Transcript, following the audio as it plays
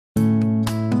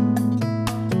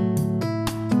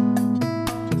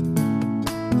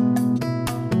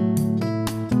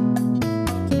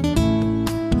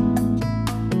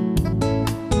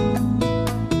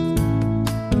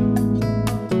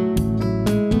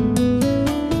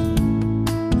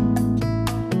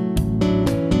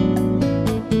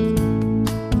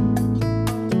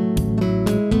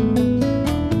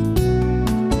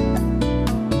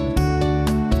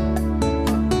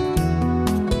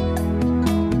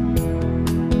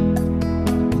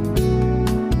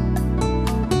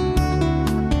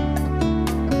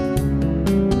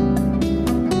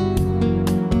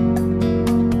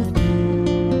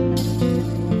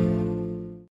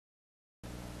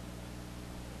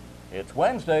It's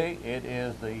Wednesday. It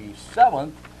is the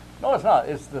 7th. No, it's not.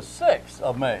 It's the 6th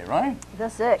of May, right? The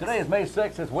 6th. Today is May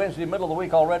 6th. It's Wednesday, middle of the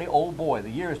week already. Oh, boy. The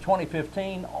year is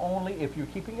 2015, only if you're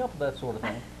keeping up with that sort of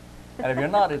thing. And if you're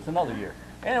not, it's another year.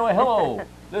 Anyway, hello.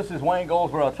 This is Wayne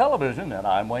Goldsboro Television, and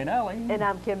I'm Wayne Alley. And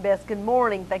I'm Kim Best. Good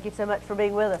morning. Thank you so much for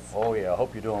being with us. Oh, yeah. I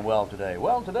hope you're doing well today.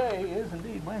 Well, today is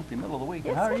indeed Wednesday, middle of the week.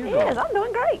 Yes, and how are you it doing? is. I'm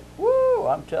doing great. Woo!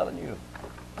 I'm telling you.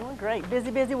 Doing great.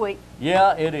 Busy, busy week.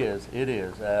 Yeah, it is. It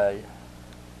is.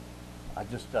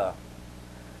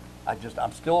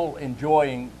 I'm still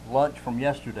enjoying lunch from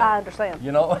yesterday. I understand.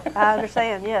 You know? I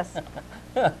understand, yes.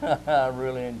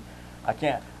 I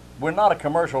can't. We're not a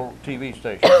commercial TV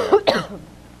station here.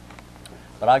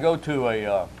 But I go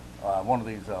to one of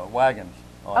these wagons.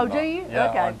 Oh, do you? Yeah,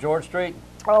 Okay. on George Street.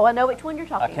 Oh, I know which one you're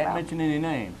talking I can't about. mention any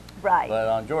names. Right. But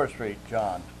on George Street,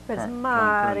 John. But it's John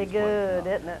mighty Prudy's place, good, you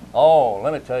know. isn't it? Oh,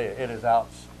 let me tell you, it is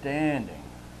outstanding.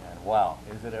 And wow,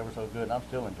 is it ever so good? And I'm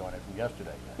still enjoying it from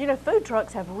yesterday. You know, food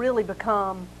trucks have really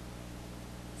become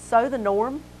so the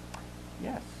norm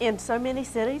Yes. in so many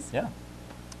cities. Yeah.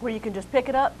 Where you can just pick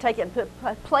it up, take it,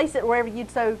 and place it wherever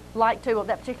you'd so like to on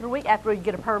that particular week after you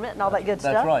get a permit and all that good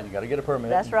stuff. That's right. You got to get a permit.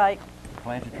 That's right.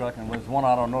 Plant your truck, and there's one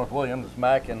out on North Williams,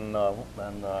 Mac, and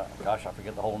gosh, I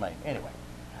forget the whole name. Anyway,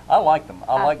 I like them.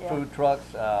 I like yeah. food trucks.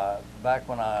 Back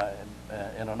when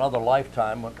in another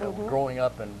lifetime, when, growing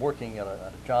up and working at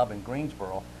a job in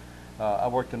Greensboro, I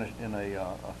worked in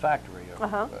a factory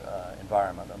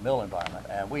environment, a mill environment,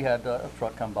 and we had a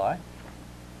truck come by.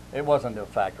 It wasn't a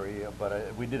factory,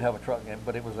 but we did have a truck,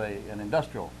 but it was an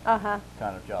industrial kind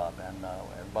of job. And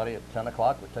everybody at 10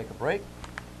 o'clock would take a break,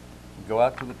 go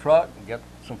out to the truck, and get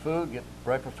some food, get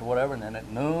breakfast or whatever, and then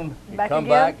at noon, you'd come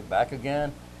back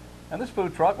again. And this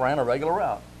food truck ran a regular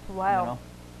route. Wow. You know?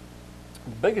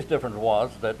 The biggest difference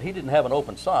was that he didn't have an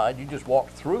open side. You just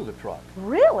walked through the truck.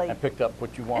 Really? And picked up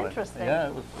what you wanted. Interesting. Yeah,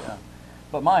 it was. Yeah.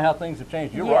 But my, how things have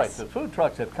changed. You're right. The food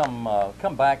trucks have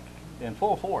come back in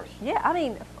full force. Yeah, I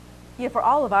mean, you know, for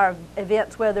all of our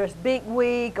events, whether it's Big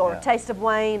Week or Taste of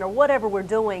Wayne or whatever we're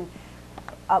doing,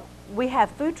 we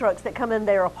have food trucks that come in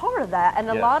there, a part of that, and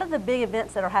a lot of the big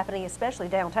events that are happening, especially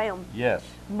downtown. Yes.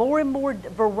 More and more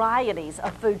varieties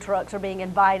of food trucks are being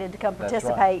invited to come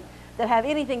participate that have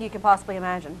anything you can possibly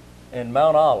imagine. In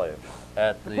Mount Olive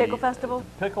at the Pickle Festival.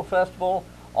 Pickle Festival,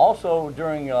 also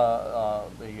during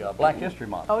the Black History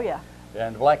Month. Oh yeah.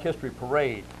 And the Black History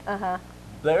Parade.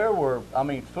 There were, I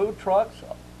mean, food trucks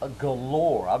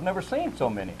galore. I've never seen so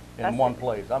many in one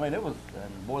place. I mean, it was,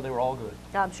 and boy, they were all good.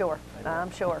 I'm sure.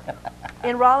 I'm sure.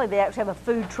 In Raleigh, they actually have a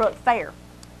food truck fair.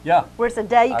 Yeah. Where it's a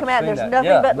day you come out, and there's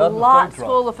nothing but lots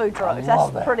full of food trucks.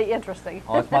 That's pretty interesting.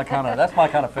 Oh, that's my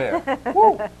kind of fair.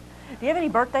 Woo. Do you have any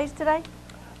birthdays today?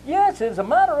 Yes, as a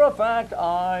matter of fact,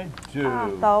 I do.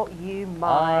 I thought you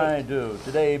might. I do.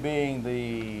 Today being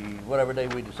the whatever day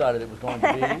we decided it was going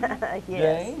to be.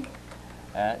 Yes. Day.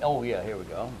 Oh yeah, here we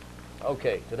go.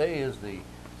 Okay, today is the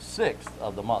 6th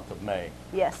of the month of May.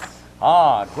 Yes.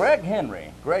 Greg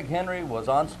Henry. Greg Henry was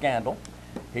on Scandal.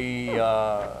 He's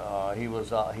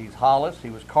Hollis. He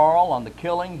was Carl on The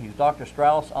Killing. He's Dr.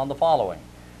 Strauss on The Following.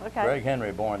 Okay. Greg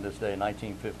Henry, born this day,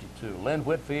 1952. Lynn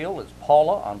Whitfield is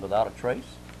Paula on Without a Trace.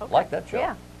 Okay. Like that show.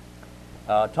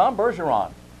 Yeah. Tom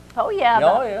Bergeron. Oh yeah.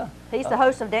 Oh yeah. He's the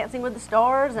host of Dancing with the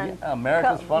Stars and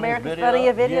America's Funniest Video.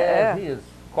 Yeah, he is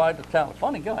quite a talented,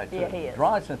 funny guy too. Yeah, he is.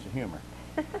 Dry sense of humor.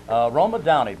 Roma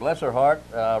Downey, bless her heart.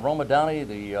 Roma Downey,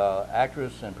 the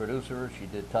actress and producer, she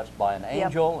did Touched by an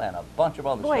Angel and a bunch of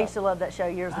other stuff. Boy, I used to love that show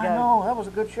years ago. I know, that was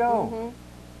a good show.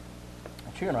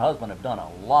 She and her husband have done a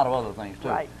lot of other things too.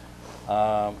 Right.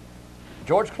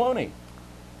 George Clooney.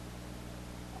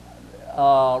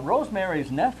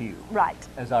 Rosemary's nephew. Right.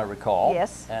 As I recall.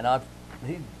 Yes. And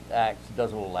he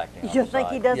does a little acting. You think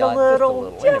he does a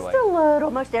little? Just a little.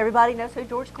 Most everybody knows who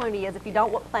George Clooney is. If you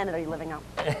don't, what planet are you living on?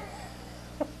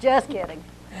 Just kidding.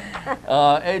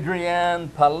 Adrienne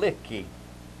Palicki,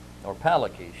 or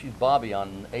Palicki. She's Bobby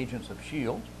on Agents of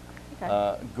S.H.I.E.L.D.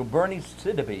 Okay. Gubernie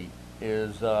Sidibe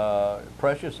is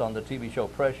Precious on the TV show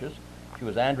Precious. She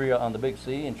was Andrea on The Big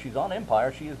C, and she's on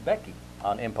Empire. She is Becky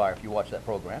on Empire, if you watch that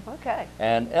program. Okay.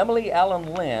 And Emily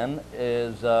Allen Lynn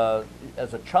is,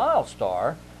 as a child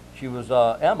star, she was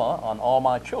Emma on All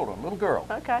My Children, little girl.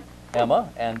 Okay.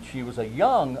 Emma, and she was a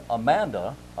young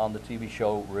Amanda on the TV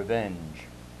show Revenge.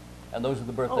 And those are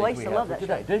the birthdays we have for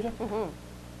today. Did you?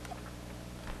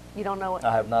 You don't know it?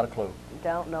 I have not a clue.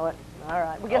 Don't know it. All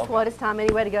right. Well, guess what? It's time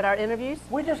anyway to go to our interviews.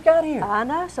 We just got here. I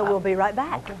know, so we'll be right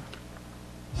back. Okay.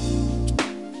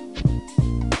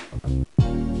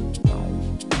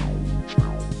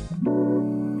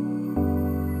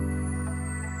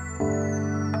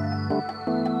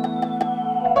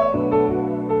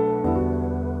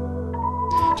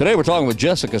 Today we're talking with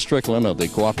Jessica Strickland of the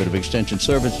Cooperative Extension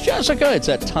Service. Jessica, it's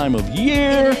that time of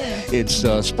year. It's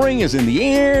spring is in the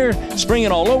air,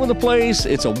 springing all over the place.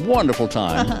 It's a wonderful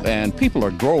time, and people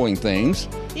are growing things.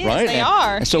 Yes, right? they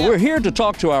are. And so we're here to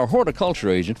talk to our horticulture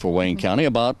agent for Wayne County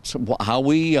about how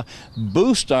we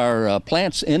boost our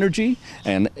plants' energy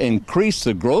and increase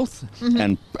the growth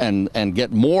and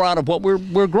get more out of what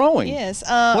we're growing. Yes.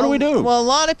 What do we do? Well, a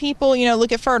lot of people,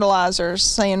 look at fertilizers,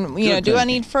 saying, do I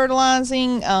need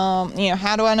fertilizing?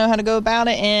 How do I know how to go about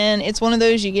it? And it's one of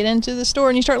those, you get into the store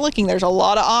and you start looking. There's a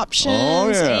lot of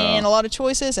options and a lot of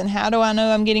choices. And how do I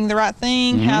know I'm getting the right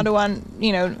thing? How do I,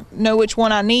 know which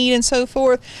one I need and so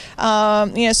forth?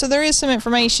 So there is some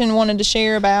information wanted to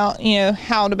share about,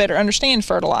 how to better understand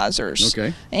fertilizers.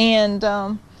 Okay. And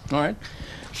all right.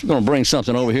 She's going to bring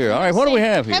something over here. All right, what do we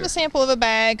have here? I have a sample of a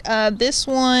bag. This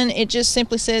one, it just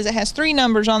simply says it has 3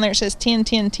 numbers on there. It says 10,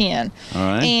 10, 10. All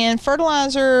right. And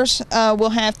fertilizers will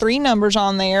have 3 numbers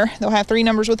on there. They'll have 3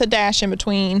 numbers with a dash in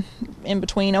between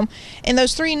them. And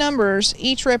those 3 numbers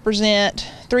each represent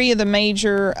 3 of the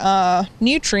major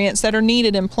nutrients that are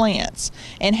needed in plants.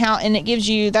 And it gives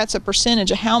you, that's a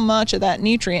percentage of how much of that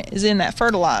nutrient is in that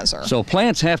fertilizer. So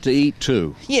plants have to eat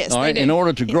too. Yes, all right, they do. in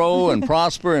order to grow and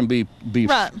prosper and be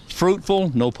right.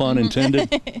 fruitful, no pun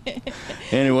intended.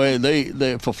 Anyway,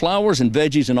 they for flowers and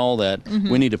veggies and all that,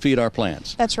 we need to feed our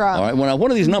plants. That's right. All right. Well, now, what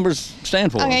do these numbers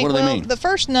stand for? Okay, What do they mean? The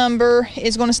first number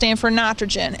is going to stand for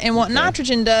nitrogen. And what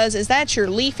nitrogen does is that's your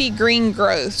leafy green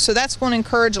growth. So that's going to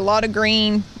encourage a lot of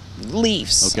green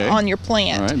leaves on your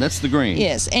plant. All right, that's the green.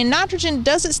 Yes, and nitrogen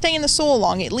doesn't stay in the soil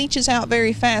long. It leaches out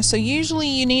very fast. So usually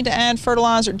you need to add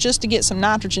fertilizer just to get some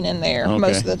nitrogen in there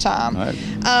most of the time. All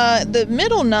right. The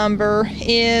middle number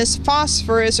is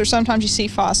phosphorus, or sometimes you see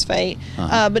phosphate,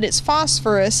 but it's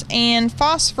phosphorus. And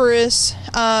phosphorus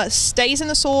stays in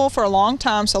the soil for a long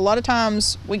time. So a lot of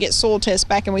times we get soil tests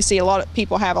back and we see a lot of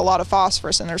people have a lot of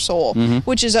phosphorus in their soil,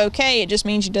 which is okay. It just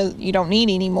means you don't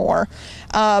need any more.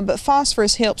 But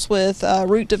phosphorus helps with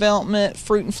root development,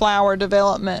 fruit and flower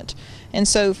development, and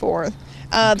so forth.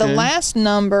 The last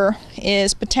number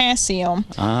is potassium,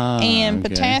 and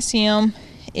potassium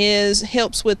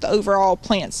helps with the overall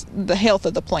the health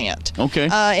of the plant. Okay.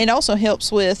 It also helps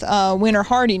with winter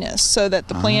hardiness, so that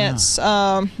the plants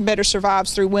better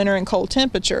survives through winter and cold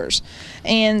temperatures.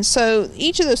 And so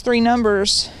each of those 3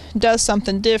 numbers does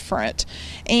something different,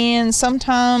 and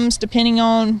sometimes depending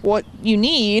on what you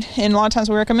need, and a lot of times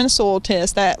we recommend a soil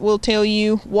test that will tell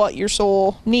you what your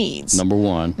soil needs. Number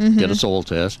 1, get a soil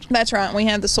test. That's right. We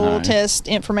have the soil test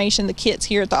information, the kits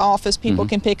here at the office people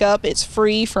can pick up. It's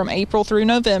free from April through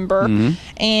November,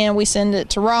 and we send it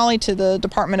to Raleigh to the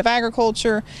Department of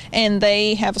Agriculture, and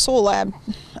they have a soil lab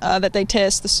that they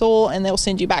test the soil, and they'll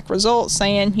send you back results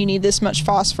saying you need this much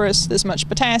phosphorus, this much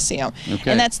potassium.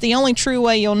 And that's the only true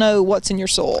way you'll know what's in your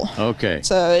soil. Okay.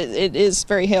 So it is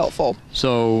very helpful.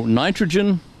 So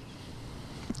nitrogen,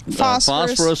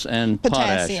 phosphorus and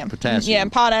potassium. Potassium. Yeah,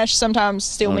 and potash sometimes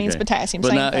still means potassium. But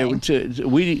Same now, thing.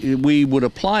 we would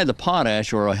apply the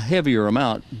potash or a heavier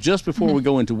amount just before we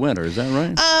go into winter. Is that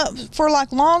right? For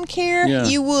like lawn care,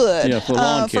 you would. Yeah, for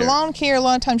lawn care. For lawn care, a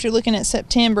lot of times you're looking at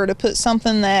September to put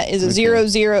something that is a 0,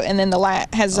 0, and then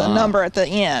has a number at the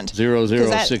end. 0,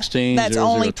 0, 16. That's 0,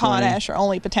 only 0, 20. potash or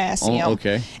only potassium. Oh,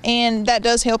 okay. And that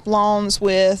does help lawns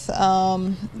with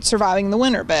surviving the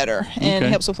winter better, and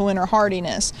helps with winter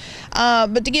hardiness.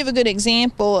 But to give a good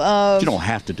example of... You don't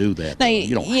have to do that. No,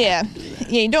 you don't have to do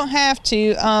that. Yeah, you don't have to.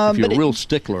 If you're a real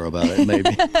stickler about it,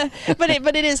 maybe.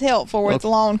 but it is helpful with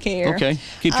lawn care. Okay,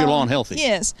 keeps your lawn healthy.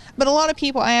 Yes, but a lot of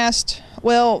people asked,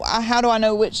 well, how do I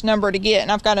know which number to get?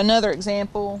 And I've got another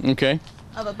example. Okay.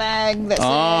 Of a bag that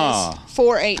says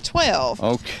 4812.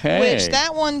 Okay. Which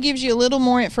that one gives you a little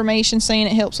more information saying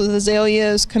it helps with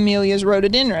azaleas, camellias,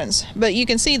 rhododendrons. But you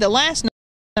can see the last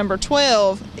number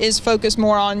 12 is focused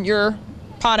more on your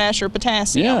potash or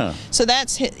potassium. Yeah. So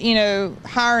that's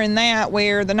higher in that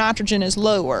where the nitrogen is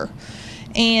lower.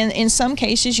 And in some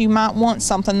cases you might want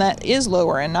something that is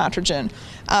lower in nitrogen.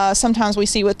 Sometimes we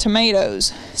see with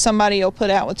tomatoes, somebody will put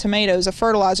out with tomatoes a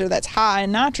fertilizer that's high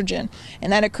in nitrogen,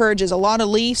 and that encourages a lot of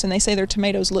leaves, and they say their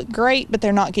tomatoes look great, but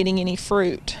they're not getting any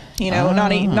fruit, not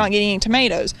getting any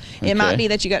tomatoes. It might be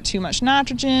that you got too much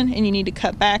nitrogen, and you need to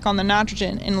cut back on the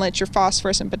nitrogen and let your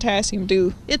phosphorus and potassium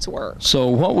do its work. So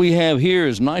what we have here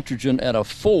is nitrogen at a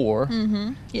 4,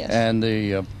 yes, and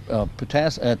the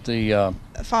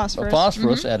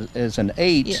phosphorus is an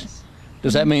 8. Yes.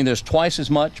 Does that mean there's twice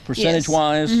as much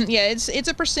percentage-wise? Yeah, it's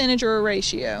a percentage or a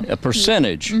ratio. A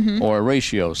percentage or a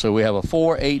ratio. So we have a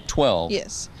 4, 8, 12.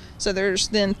 Yes. So there's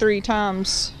then 3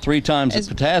 times. 3 times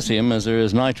the potassium as there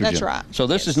is nitrogen. That's right. So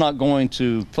this is not going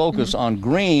to focus on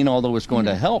green, although it's going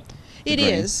to help. It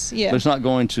is, yeah. But it's not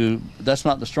going to, that's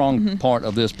not the strong part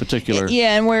of this particular.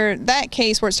 Yeah, and where that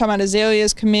case where it's talking about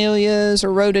azaleas, camellias,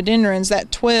 or rhododendrons,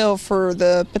 that 12 for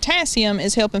the potassium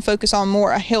is helping focus on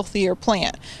more a healthier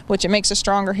plant, which it makes a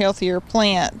stronger, healthier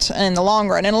plant in the long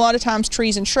run. And a lot of times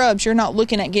trees and shrubs, you're not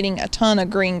looking at getting a ton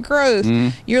of green growth.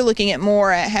 You're looking at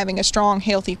more at having a strong,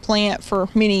 healthy plant for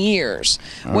many years.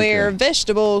 Okay. Where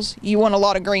vegetables, you want a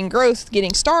lot of green growth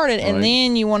getting started, and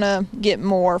then you want to get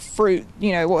more fruit,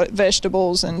 you know, what vegetables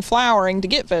and flowering to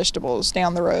get vegetables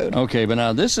down the road. Okay, but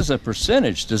now this is a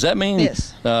percentage. Does that mean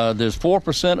there's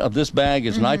 4% of this bag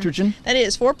is nitrogen? That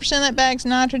is 4% of that bag's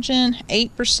nitrogen,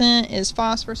 8% is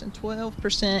phosphorus, and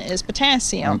 12% is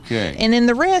potassium. Okay. And then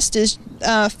the rest is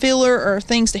filler or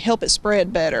things to help it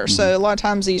spread better. So a lot of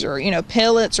times these are, you know,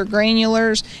 pellets or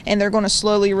granulars, and they're going to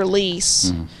slowly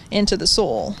release into the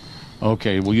soil.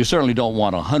 Okay, well, you certainly don't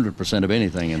want 100% of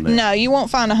anything in there. No, you won't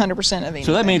find 100% of anything.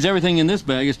 So that means everything in this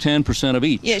bag is 10% of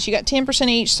each. Yes, you got 10%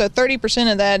 each, so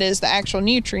 30% of that is the actual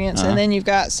nutrients, and then you've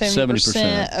got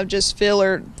 70% of just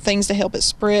filler, things to help it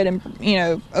spread and, you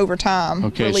know, over time,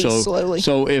 release slowly.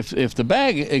 So if the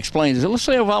bag explains, let's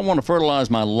say if I want to fertilize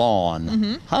my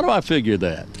lawn, how do I figure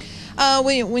that?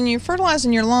 When you're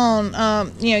fertilizing your lawn,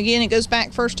 you know, again, it goes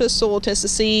back first to a soil test to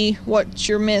see what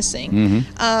you're missing.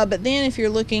 But then if you're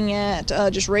looking at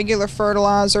just regular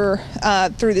fertilizer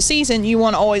through the season, you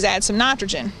want to always add some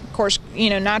nitrogen. Of course, you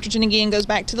know, nitrogen again goes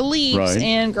back to the leaves,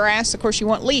 and grass, of course, you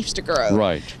want leaves to grow.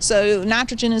 Right. So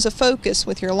nitrogen is a focus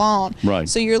with your lawn. Right.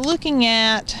 So you're looking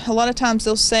at, a lot of times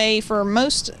they'll say for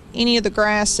any of the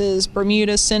grasses,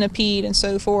 Bermuda, centipede, and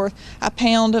so forth, a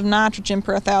pound of nitrogen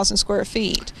per 1,000 square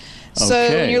feet. So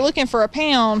when you're looking for a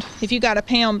pound, if you got a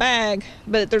pound bag,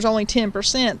 but there's only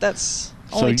 10%, that's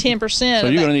only 10%. So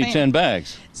you're going to need 10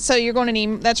 bags. So you're going to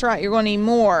need, that's right, you're going to need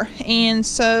more. And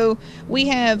so we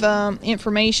have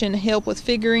information to help with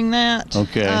figuring that.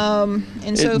 Okay.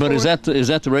 But is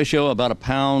that the ratio, about a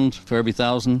pound for every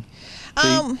 1,000 feet?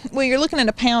 Well, you're looking at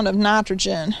a pound of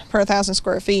nitrogen per 1,000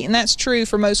 square feet, and that's true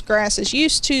for most grasses.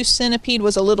 Used to, centipede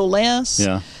was a little less.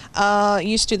 Yeah.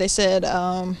 Used to, they said,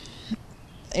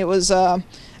 it was a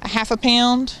half a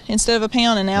pound instead of a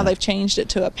pound, and now they've changed it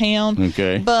to a pound.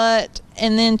 Okay.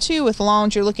 And then too, with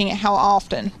lawns, you're looking at how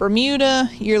often. Bermuda,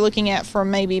 you're looking at from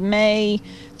maybe May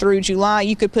through July.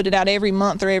 You could put it out every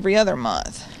month or every other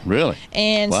month. Really?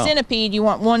 And centipede, you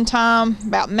want one time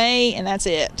about May, and that's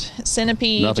it.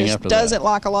 Centipede just doesn't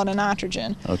like a lot of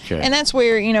nitrogen. Okay. And that's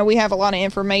where, you know, we have a lot of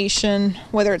information,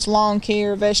 whether it's lawn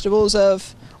care, vegetables,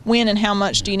 of when and how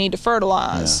much do you need to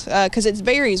fertilize, because it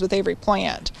varies with every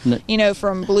plant. You know,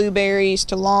 from blueberries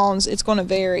to lawns, it's going to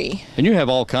vary. And you have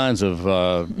all kinds of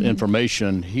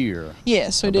information here.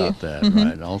 Yes, we do. About that,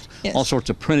 right? All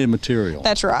sorts of printed material.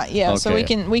 That's right. Yeah. Okay. So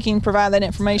we can provide that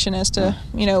information as to,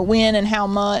 you know, when and how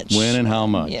much. When and how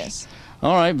much. Yes.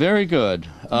 All right. Very good.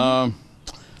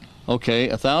 Okay,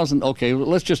 1,000. Okay,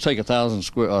 let's just take 1,000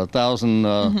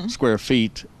 square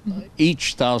feet.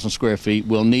 Each 1,000 square feet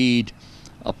will need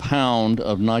a pound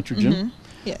of nitrogen.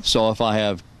 Yes. So if I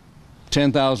have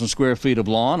 10,000 square feet of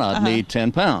lawn, I'd need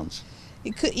 10 pounds.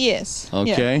 It could, yes.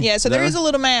 Okay. Yeah, so there is a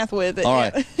little math with it. All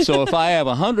right. So if I have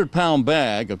a 100-pound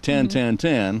bag of 10, 10,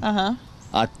 10,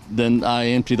 then I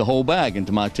empty the whole bag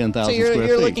into my 10,000 square feet. So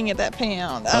you're looking at that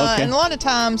pound. And a lot of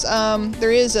times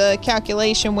there is a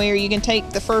calculation where you can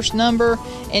take the first number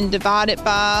and divide it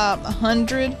by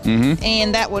 100,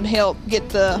 and that would help get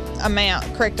the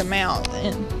correct amount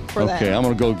for that. Okay, I'm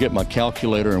going to go get my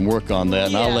calculator and work on that,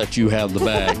 and I'll let you have the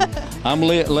bag. I'm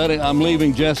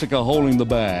leaving Jessica holding the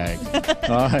bag.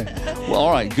 All right. Well,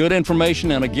 all right, good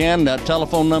information. And again, that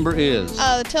telephone number is?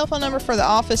 The telephone number for the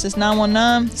office is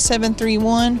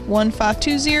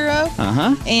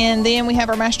 919-731-1520. And then we have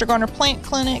our Master Gardener Plant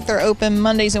Clinic. They're open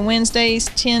Mondays and Wednesdays,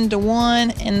 10 to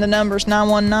 1, and the number is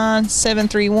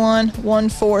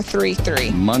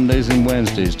 919-731-1433. Mondays and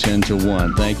Wednesdays, 10 to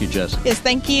 1. Thank you, Jessica. Yes,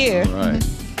 thank you. All right.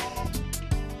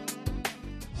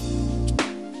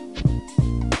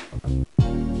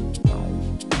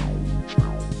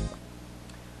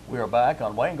 We are back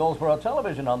on Wayne Goldsboro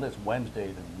Television on this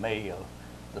Wednesday, May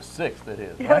the 6th it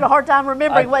is. You're having a hard time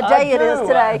remembering what day it is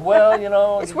today. Well, you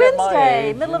know, it's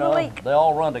Wednesday, middle of the week. They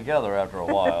all run together after a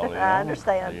while. You know? I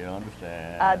understand. You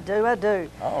understand. I do.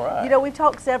 All right. You know, we've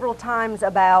talked several times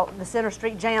about the Center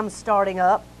Street Jams starting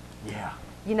up. Yeah.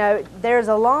 You know, there's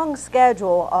a long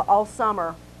schedule all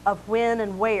summer of when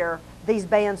and where these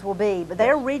bands will be. But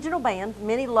they're regional bands,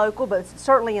 many local, but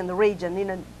certainly in the region. You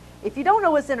know, If you don't know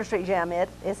what Center Street Jam is,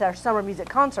 it's our summer music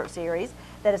concert series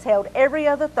that is held every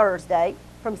other Thursday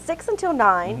from 6 until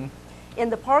 9 in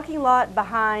the parking lot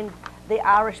behind the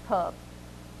Irish pub.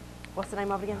 What's the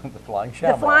name of it again? The Flying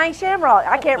Shamrock. The Flying Shamrock.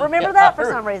 I can't remember that for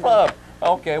some reason. Pub.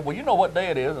 Okay, well, you know what day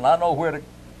it is, and I know where to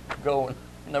go.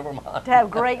 Never mind. To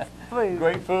have great food.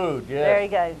 Great food, yes. There you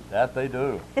go. That they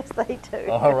do. Yes, they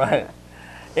do. All right.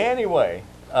 Anyway,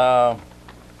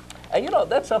 and you know,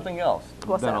 that's something else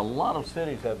What's that? a lot of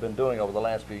cities have been doing over the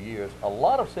last few years. A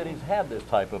lot of cities have this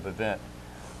type of event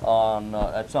on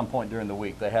at some point during the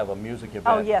week. They have a music event.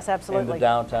 Oh, yes, absolutely. In the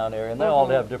downtown area, and they all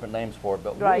have different names for it.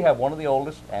 But Right. we have one of the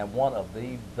oldest and one of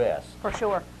the best. For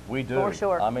sure. We do. For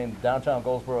sure. I mean, downtown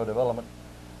Goldsboro Development,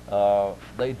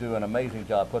 they do an amazing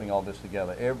job putting all this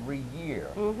together every year.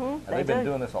 And they've been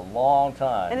doing this a long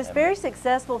time. And it's very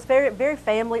successful. It's very, very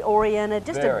family oriented.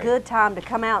 Just a good time to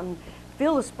come out and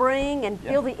feel the spring and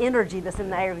feel the energy that's in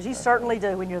the air, because you certainly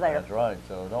do when you're there. That's right.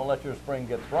 So don't let your spring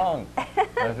get sprung.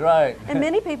 That's right. And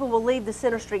many people will leave the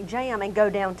Center Street Jam and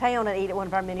go downtown and eat at one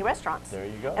of our mini restaurants. There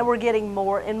you go. And we're getting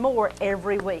more and more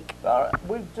every week.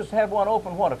 We just had one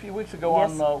open, a few weeks ago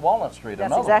Yes. on Walnut Street.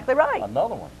 That's Another exactly one. right.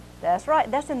 Another one. That's right.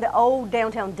 That's in the old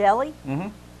downtown deli.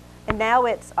 And now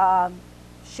it's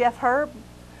Chef Herb.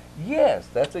 Yes,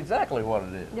 that's exactly what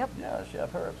it is. Yep. Yeah,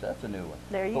 Chef Herb's. That's a new one.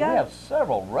 There you but go. We have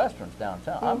several restaurants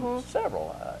downtown.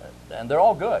 Several, and they're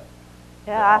all good.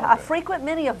 Yeah, I frequent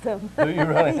many of them. Do you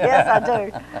really? Yes, I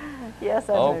do. Yes,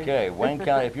 I do. Okay, Wayne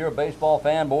County, if you're a baseball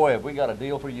fan, boy, have we got a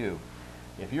deal for you.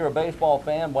 If you're a baseball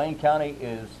fan, Wayne County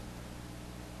is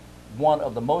one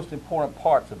of the most important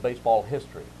parts of baseball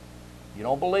history. You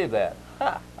don't believe that?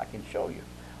 Ha, I can show you.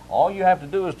 All you have to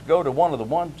do is to go to one of the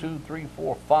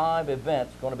 5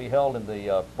 events going to be held in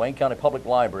the Wayne County Public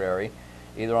Library,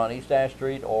 either on East Ash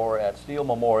Street or at Steele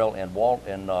Memorial in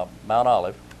Mount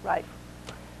Olive. Right.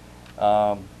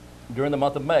 During the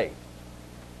month of May.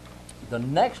 The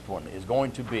next one is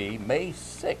going to be May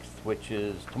 6th, which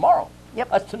is tomorrow.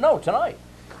 Yep. Tonight.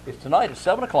 It's tonight at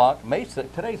 7 o'clock.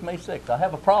 Today's May 6th. I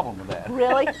have a problem with that.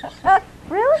 Really?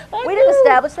 Really? We didn't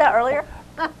establish that earlier?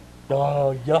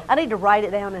 Yeah. I need to write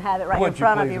it down and have it right in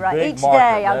front of you, right? Big Each marker.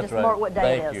 day, I'll That's just right. mark what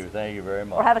day it is. Thank you very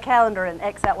much. Or have a calendar and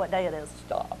X out what day it is.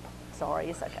 Stop. Sorry,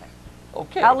 it's okay.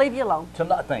 Okay. I'll leave you alone.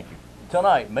 Tonight, thank you.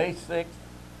 Tonight, May 6th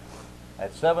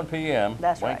at 7 p.m.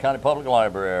 That's Wayne right. County Public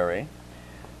Library.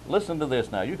 Listen to this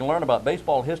now. You can learn about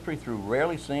baseball history through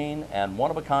rarely seen and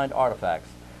one-of-a-kind artifacts.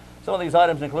 Some of these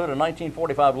items include a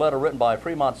 1945 letter written by a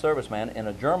Fremont serviceman in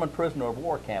a German prisoner of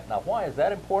war camp. Now, why is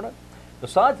that important?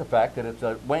 Besides the fact that it's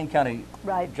a Wayne County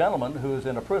gentleman who's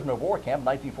in a prisoner of war camp in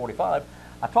 1945,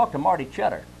 I talked to Marty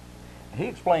Cheddar. He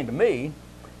explained to me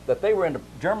that they were in a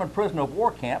German prisoner of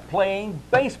war camp playing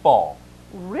baseball.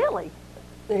 Really?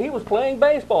 He was playing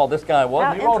baseball, this guy was.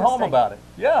 How He wrote home interesting. about it.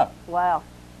 Yeah, Wow.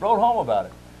 wrote home about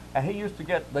it. And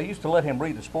they used to let him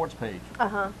read the sports page.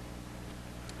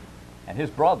 And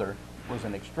his brother was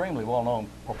an extremely well-known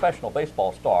professional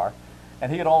baseball star.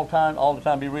 And he would all the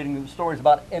time be reading stories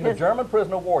about in the German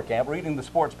prisoner of war camp, reading the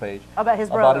sports page. About his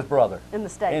brother. About his brother. In the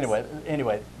States.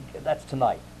 Anyway, that's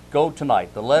tonight. Go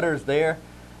tonight. The letter's there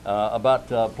about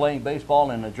playing baseball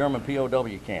in a German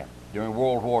POW camp during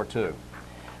World War II.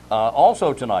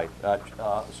 Also tonight,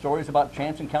 stories about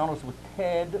chance encounters with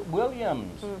Ted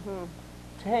Williams.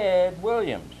 Ted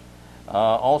Williams.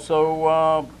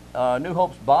 Also, New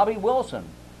Hope's Bobby Wilson.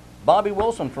 Bobby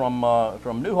Wilson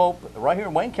from New Hope, right here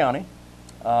in Wayne County,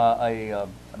 a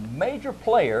major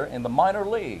player in the minor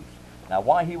leagues. Now,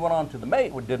 why he went on to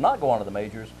did not go on to the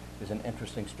majors is an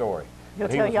interesting story. He'll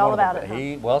tell you all about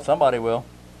it. Well, somebody will.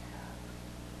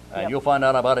 And you'll find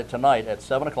out about it tonight at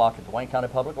 7 o'clock at the Wayne County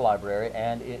Public Library,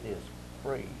 and it is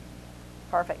free.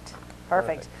 Perfect.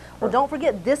 Well, don't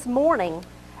forget, this morning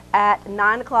at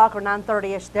 9 o'clock or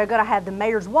 9:30ish, they're going to have the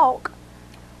Mayor's Walk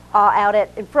out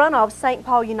in front of St.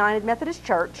 Paul United Methodist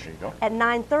Church. There you go. At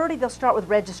 9:30, they'll start with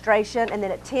registration, and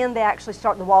then at 10, they actually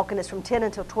start the walk, and it's from 10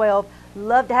 until 12.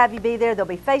 Love to have you be there. There'll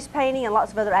be face painting and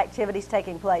lots of other activities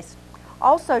taking place.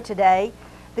 Also today,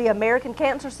 the American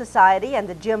Cancer Society and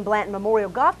the Jim Blanton Memorial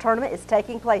Golf Tournament is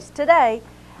taking place today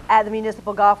at the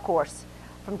Municipal Golf Course.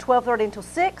 From 12:30 until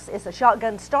 6, it's a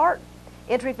shotgun start.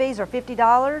 Entry fees are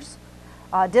 $50.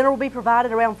 Dinner will be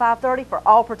provided around 5:30 for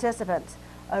all participants.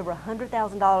 Over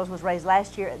 $100,000 was raised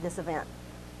last year at this event.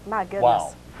 My goodness.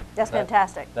 Wow. That's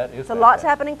fantastic. That is So lots fantastic.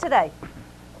 happening today.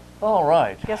 All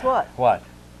right. Guess what? What?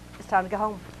 It's time to go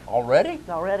home Already?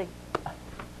 already.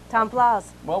 Time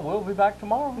flies. Well, we'll be back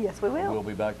tomorrow. Yes, we will. We'll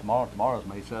be back tomorrow. Tomorrow's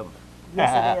May 7th.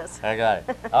 Yes, it is. I got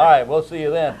it. All right, we'll see you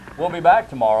then. We'll be back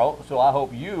tomorrow, so I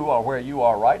hope you are where you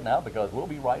are right now, because we'll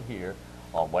be right here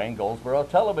on Wayne Goldsboro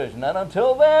Television. And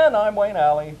until then, I'm Wayne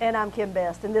Alley. And I'm Kim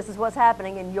Best, and this is what's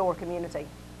happening in your community.